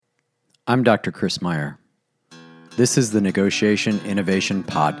I'm Dr. Chris Meyer. This is the Negotiation Innovation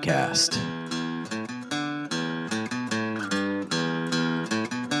Podcast.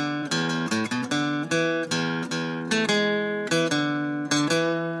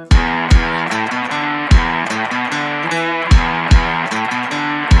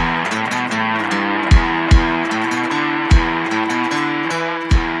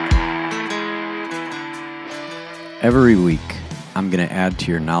 Every week, I'm going to add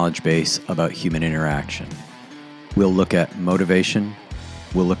to your knowledge base about human interaction. We'll look at motivation,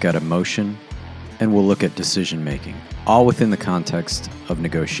 we'll look at emotion, and we'll look at decision making, all within the context of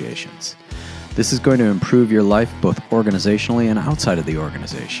negotiations. This is going to improve your life both organizationally and outside of the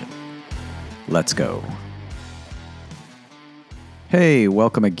organization. Let's go. Hey,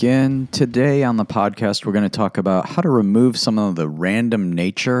 welcome again. Today on the podcast, we're going to talk about how to remove some of the random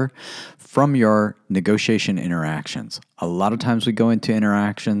nature from your negotiation interactions. A lot of times we go into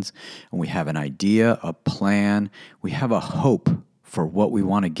interactions and we have an idea, a plan, we have a hope for what we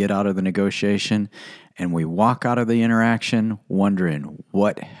want to get out of the negotiation, and we walk out of the interaction wondering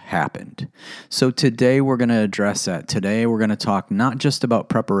what happened. So today we're going to address that. Today we're going to talk not just about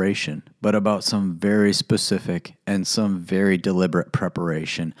preparation, but about some very specific and some very deliberate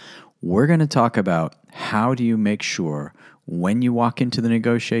preparation. We're going to talk about how do you make sure when you walk into the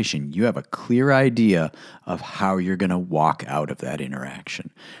negotiation, you have a clear idea of how you're going to walk out of that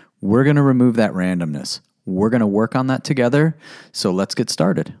interaction. We're going to remove that randomness. We're going to work on that together. So let's get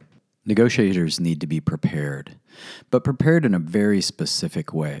started. Negotiators need to be prepared, but prepared in a very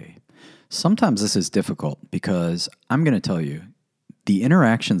specific way. Sometimes this is difficult because I'm going to tell you, the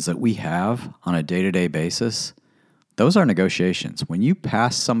interactions that we have on a day-to-day basis, those are negotiations. When you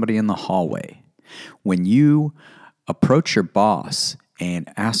pass somebody in the hallway, when you approach your boss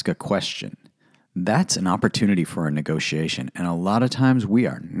and ask a question, that's an opportunity for a negotiation. And a lot of times we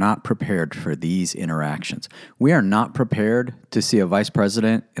are not prepared for these interactions. We are not prepared to see a vice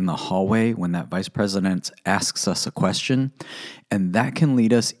president in the hallway when that vice president asks us a question, and that can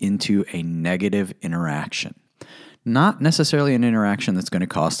lead us into a negative interaction. Not necessarily an interaction that's going to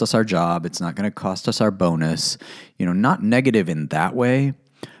cost us our job. It's not going to cost us our bonus. Not negative in that way,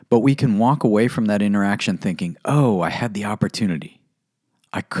 but we can walk away from that interaction thinking, oh, I had the opportunity.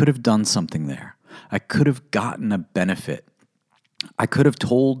 I could have done something there. I could have gotten a benefit. I could have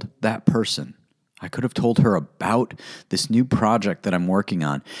told that person. I could have told her about this new project that I'm working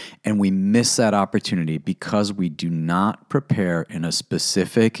on. And we miss that opportunity because we do not prepare in a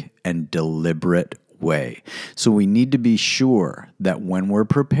specific and deliberate way. So we need to be sure that when we're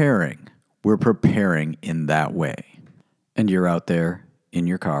preparing in that way. And you're out there in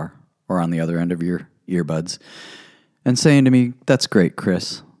your car or on the other end of your earbuds and saying to me, that's great,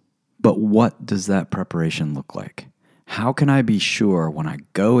 Chris, but what does that preparation look like? How can I be sure when I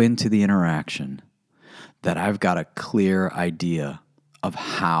go into the interaction that I've got a clear idea of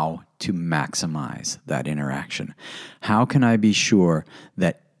how to maximize that interaction? How can I be sure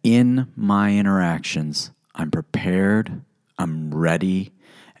that in my interactions, I'm prepared, I'm ready,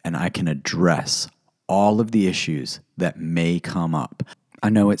 and I can address all of the issues that may come up? I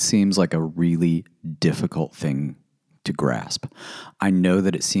know it seems like a really difficult thing to grasp. I know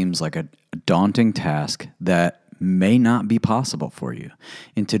that it seems like a daunting task that may not be possible for you.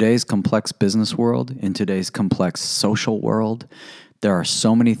 In today's complex business world, in today's complex social world, there are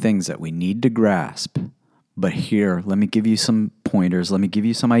so many things that we need to grasp. But here, let me give you some pointers. Let me give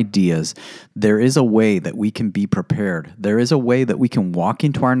you some ideas. There is a way that we can be prepared. There is a way that we can walk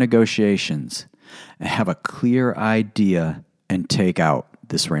into our negotiations and have a clear idea and take out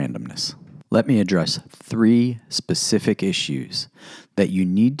this randomness. Let me address 3 specific issues that you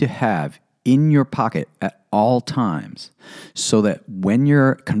need to have in your pocket at all times so that when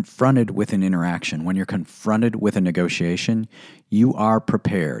you're confronted with an interaction, when you're confronted with a negotiation, you are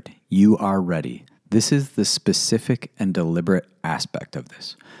prepared, you are ready. This is the specific and deliberate aspect of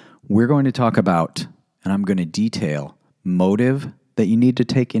this. We're going to talk about, and I'm going to detail, motive that you need to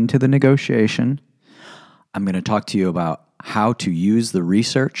take into the negotiation. I'm going to talk to you about how to use the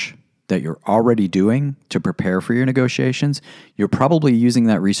research that you're already doing to prepare for your negotiations. You're probably using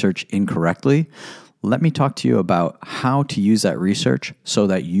that research incorrectly. Let me talk to you about how to use that research so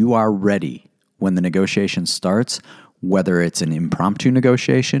that you are ready when the negotiation starts, whether it's an impromptu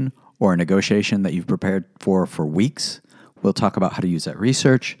negotiation or a negotiation that you've prepared for weeks. We'll talk about how to use that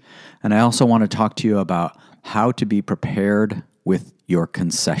research. And I also want to talk to you about how to be prepared with your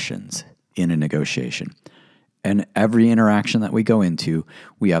concessions in a negotiation. And every interaction that we go into,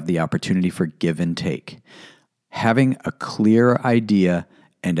 we have the opportunity for give and take. Having a clear idea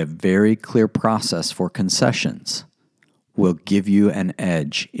and a very clear process for concessions will give you an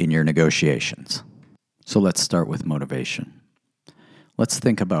edge in your negotiations. So let's start with motivation. Let's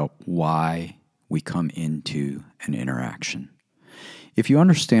think about why we come into an interaction. If you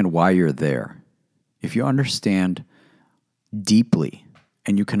understand why you're there, if you understand deeply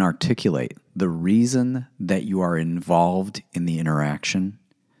and you can articulate the reason that you are involved in the interaction,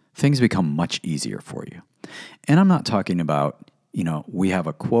 things become much easier for you. And I'm not talking about, we have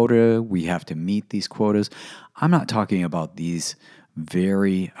a quota, we have to meet these quotas. I'm not talking about these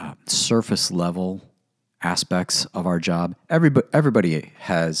very surface level aspects of our job. Everybody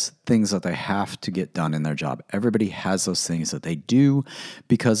has things that they have to get done in their job. Everybody has those things that they do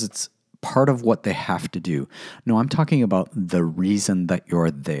because it's part of what they have to do. No, I'm talking about the reason that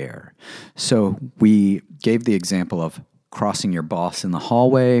you're there. So we gave the example of crossing your boss in the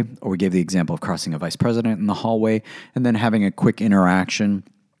hallway, or we gave the example of crossing a vice president in the hallway, and then having a quick interaction,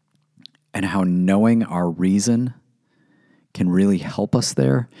 and how knowing our reason can really help us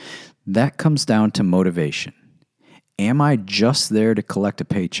there. That comes down to motivation. Am I just there to collect a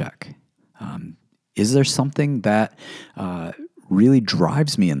paycheck? Is there something that really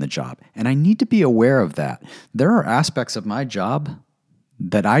drives me in the job? And I need to be aware of that. There are aspects of my job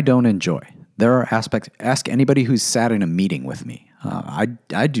that I don't enjoy. There are aspects, ask anybody who's sat in a meeting with me.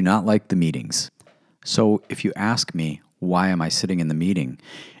 I do not like the meetings. So if you ask me, why am I sitting in the meeting?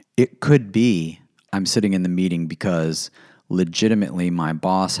 It could be I'm sitting in the meeting because legitimately my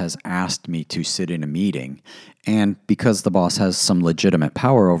boss has asked me to sit in a meeting. And because the boss has some legitimate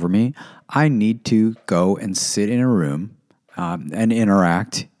power over me, I need to go and sit in a room and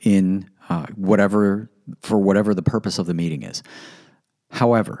interact in whatever the purpose of the meeting is.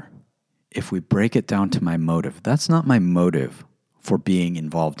 However, if we break it down to my motive, that's not my motive for being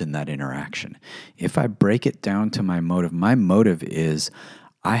involved in that interaction. If I break it down to my motive is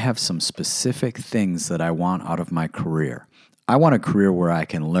I have some specific things that I want out of my career. I want a career where I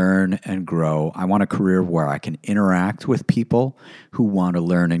can learn and grow. I want a career where I can interact with people who want to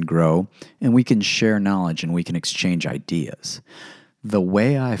learn and grow, and we can share knowledge and we can exchange ideas. The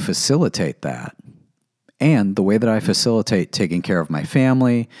way I facilitate that, and the way that I facilitate taking care of my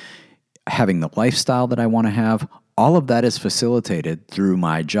family, having the lifestyle that I want to have, all of that is facilitated through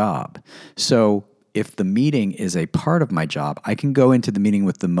my job. So if the meeting is a part of my job, I can go into the meeting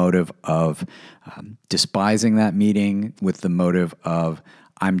with the motive of despising that meeting, with the motive of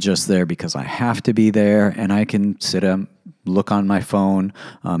I'm just there because I have to be there, and I can sit and look on my phone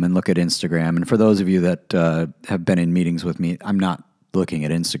and look at Instagram. And for those of you that have been in meetings with me, I'm not looking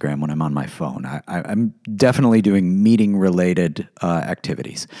at Instagram when I'm on my phone. I'm definitely doing meeting-related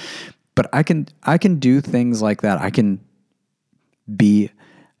activities. But I can do things like that. I can be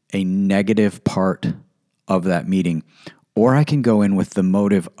a negative part of that meeting, or I can go in with the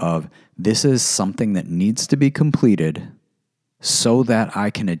motive of this is something that needs to be completed so that I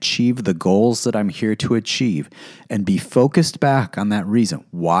can achieve the goals that I'm here to achieve and be focused back on that reason.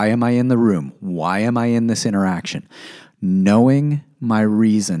 Why am I in the room? Why am I in this interaction? Knowing my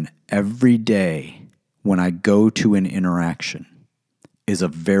reason every day when I go to an interaction is a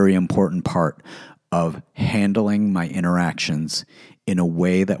very important part of handling my interactions in a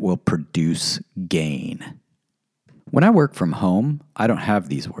way that will produce gain. When I work from home, I don't have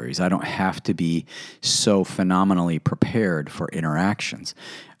these worries. I don't have to be so phenomenally prepared for interactions.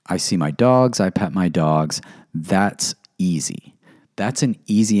 I see my dogs, I pet my dogs. That's easy. That's an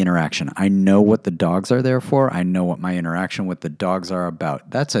easy interaction. I know what the dogs are there for. I know what my interaction with the dogs are about.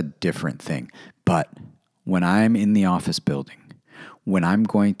 That's a different thing. But when I'm in the office building, when I'm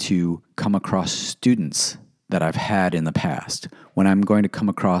going to come across students that I've had in the past, when I'm going to come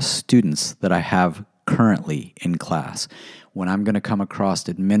across students that I have currently in class, when I'm going to come across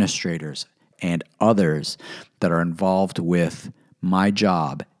administrators and others that are involved with my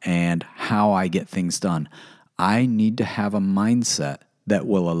job and how I get things done, I need to have a mindset that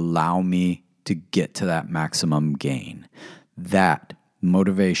will allow me to get to that maximum gain. That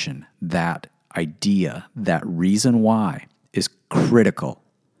motivation, that idea, that reason why is critical,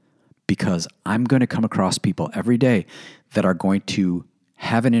 because I'm going to come across people every day that are going to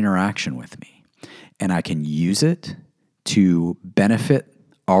have an interaction with me. And I can use it to benefit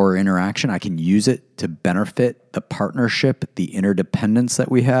our interaction. I can use it to benefit the partnership, the interdependence that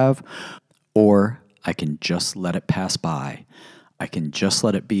we have, or I can just let it pass by. I can just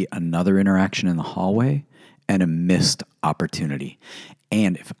let it be another interaction in the hallway and a missed opportunity.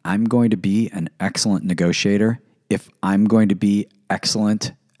 And if I'm going to be an excellent negotiator, if I'm going to be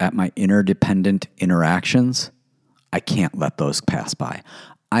excellent at my interdependent interactions, I can't let those pass by.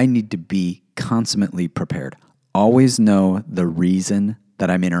 I need to be consummately prepared. Always know the reason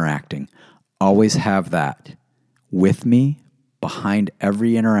that I'm interacting. Always have that with me behind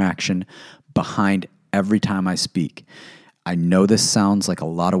every interaction, behind every time I speak. I know this sounds like a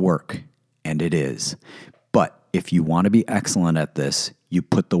lot of work, and it is. But if you want to be excellent at this, you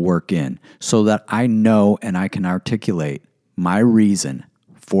put the work in so that I know and I can articulate my reason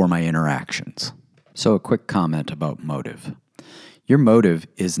for my interactions. So a quick comment about motive. Your motive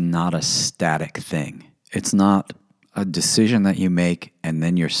is not a static thing. It's not a decision that you make and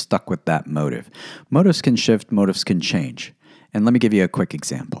then you're stuck with that motive. Motives can shift, motives can change. And let me give you a quick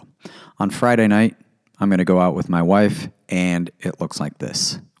example. On Friday night, I'm going to go out with my wife and it looks like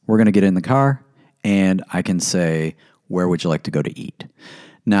this. We're going to get in the car and I can say, where would you like to go to eat?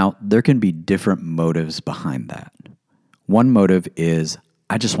 Now, there can be different motives behind that. One motive is,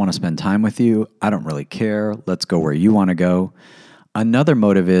 I just want to spend time with you. I don't really care. Let's go where you want to go. Another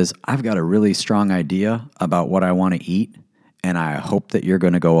motive is, I've got a really strong idea about what I want to eat, and I hope that you're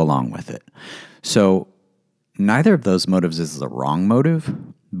going to go along with it. So neither of those motives is the wrong motive,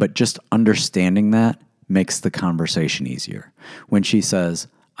 but just understanding that makes the conversation easier. When she says,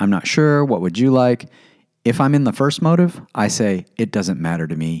 I'm not sure, what would you like? If I'm in the first motive, I say, it doesn't matter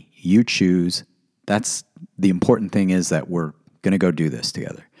to me. You choose. That's the important thing, is that we're going to go do this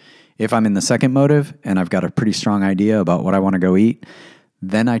together. If I'm in the second motive and I've got a pretty strong idea about what I want to go eat,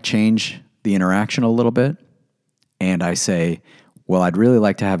 then I change the interaction a little bit and I say, well, I'd really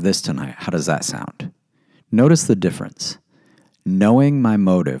like to have this tonight. How does that sound? Notice the difference. Knowing my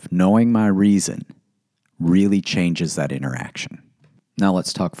motive, knowing my reason really changes that interaction. Now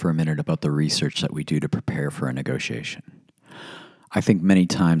let's talk for a minute about the research that we do to prepare for a negotiation. I think many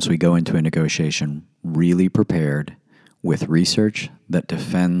times we go into a negotiation really prepared with research that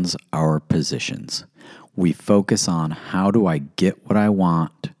defends our positions. We focus on, how do I get what I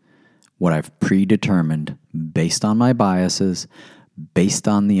want, what I've predetermined based on my biases, based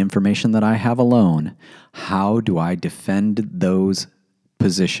on the information that I have alone. How do I defend those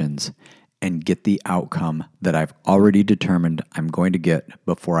positions and get the outcome that I've already determined I'm going to get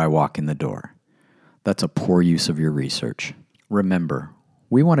before I walk in the door? That's a poor use of your research. Remember,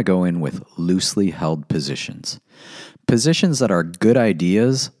 we want to go in with loosely held positions. Positions that are good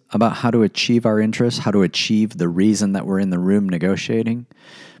ideas about how to achieve our interests, how to achieve the reason that we're in the room negotiating,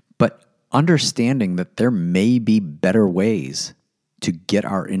 but understanding that there may be better ways to get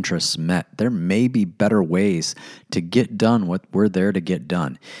our interests met. There may be better ways to get done what we're there to get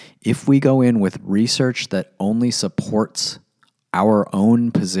done. If we go in with research that only supports our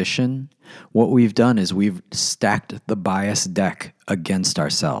own position, what we've done is we've stacked the bias deck against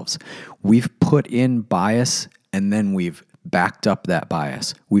ourselves. We've put in bias and then we've backed up that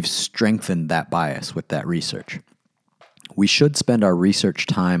bias. We've strengthened that bias with that research. We should spend our research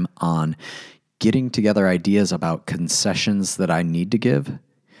time on getting together ideas about concessions that I need to give,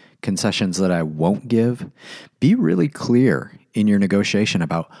 concessions that I won't give. Be really clear in your negotiation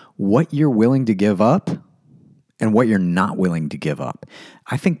about what you're willing to give up and what you're not willing to give up.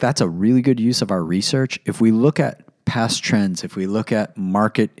 I think that's a really good use of our research. If we look at past trends, if we look at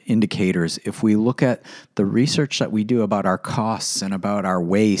market indicators, if we look at the research that we do about our costs and about our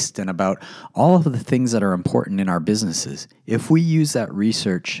waste and about all of the things that are important in our businesses, if we use that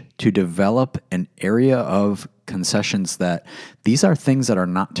research to develop an area of concessions that these are things that are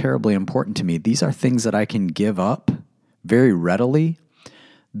not terribly important to me, these are things that I can give up very readily,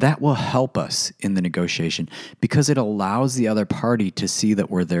 that will help us in the negotiation because it allows the other party to see that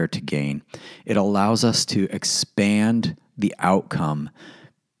we're there to gain. It allows us to expand the outcome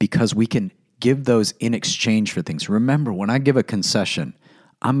because we can give those in exchange for things. Remember, when I give a concession,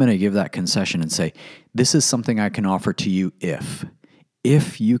 I'm going to give that concession and say, this is something I can offer to you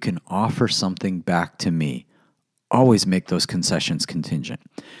if you can offer something back to me. Always make those concessions contingent.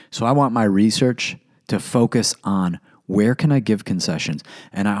 So I want my research to focus on, where can I give concessions?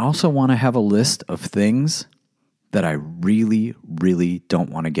 And I also want to have a list of things that I really, really don't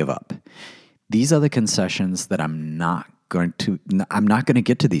want to give up. These are the concessions that I'm not going to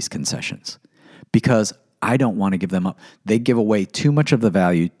get to these concessions because I don't want to give them up. They give away too much of the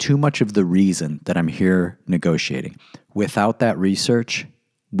value, too much of the reason that I'm here negotiating. Without that research,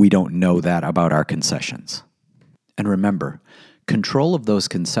 we don't know that about our concessions. And remember, control of those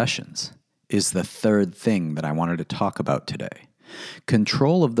concessions is the third thing that I wanted to talk about today.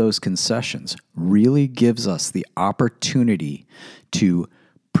 Control of those concessions really gives us the opportunity to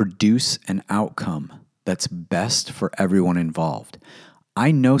produce an outcome that's best for everyone involved.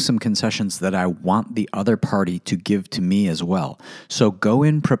 I know some concessions that I want the other party to give to me as well. So go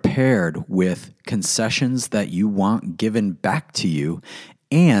in prepared with concessions that you want given back to you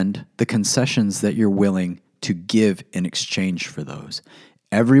and the concessions that you're willing to give in exchange for those.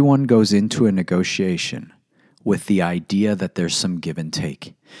 Everyone goes into a negotiation with the idea that there's some give and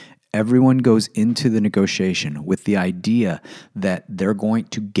take. Everyone goes into the negotiation with the idea that they're going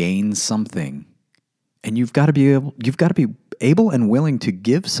to gain something, and you've got to be able and willing to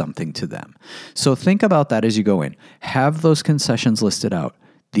give something to them. So think about that as you go in. Have those concessions listed out.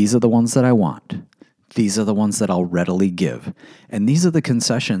 These are the ones that I want. These are the ones that I'll readily give. And these are the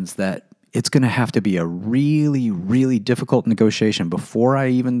concessions that it's going to have to be a really, really difficult negotiation before I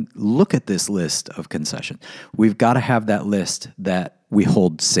even look at this list of concessions. We've got to have that list that we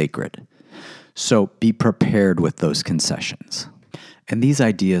hold sacred. So be prepared with those concessions. And these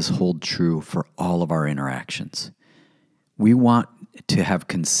ideas hold true for all of our interactions. We want to have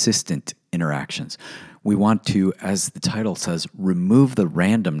consistent interactions. We want to, as the title says, remove the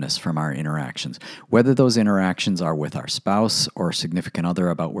randomness from our interactions. Whether those interactions are with our spouse or significant other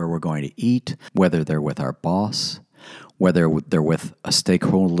about where we're going to eat, whether they're with our boss, whether they're with a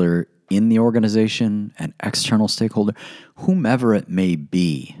stakeholder in the organization, an external stakeholder, whomever it may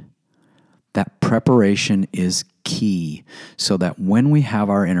be, that preparation is key so that when we have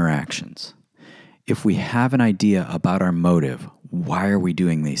our interactions, if we have an idea about our motive, why are we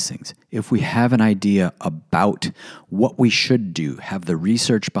doing these things? If we have an idea about what we should do, have the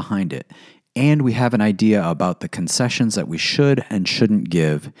research behind it, and we have an idea about the concessions that we should and shouldn't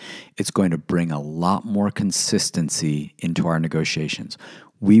give, it's going to bring a lot more consistency into our negotiations.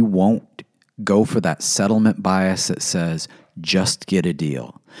 We won't go for that settlement bias that says, just get a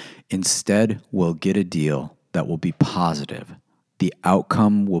deal. Instead, we'll get a deal that will be positive. The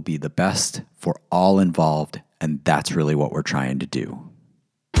outcome will be the best for all involved, and that's really what we're trying to do.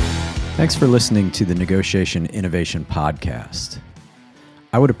 Thanks for listening to the Negotiation Innovation Podcast.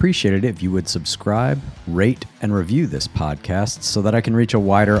 I would appreciate it if you would subscribe, rate, and review this podcast so that I can reach a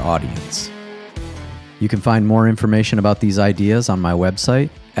wider audience. You can find more information about these ideas on my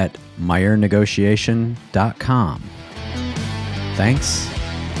website at meyernegotiation.com. Thanks.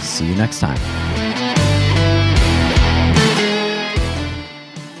 See you next time.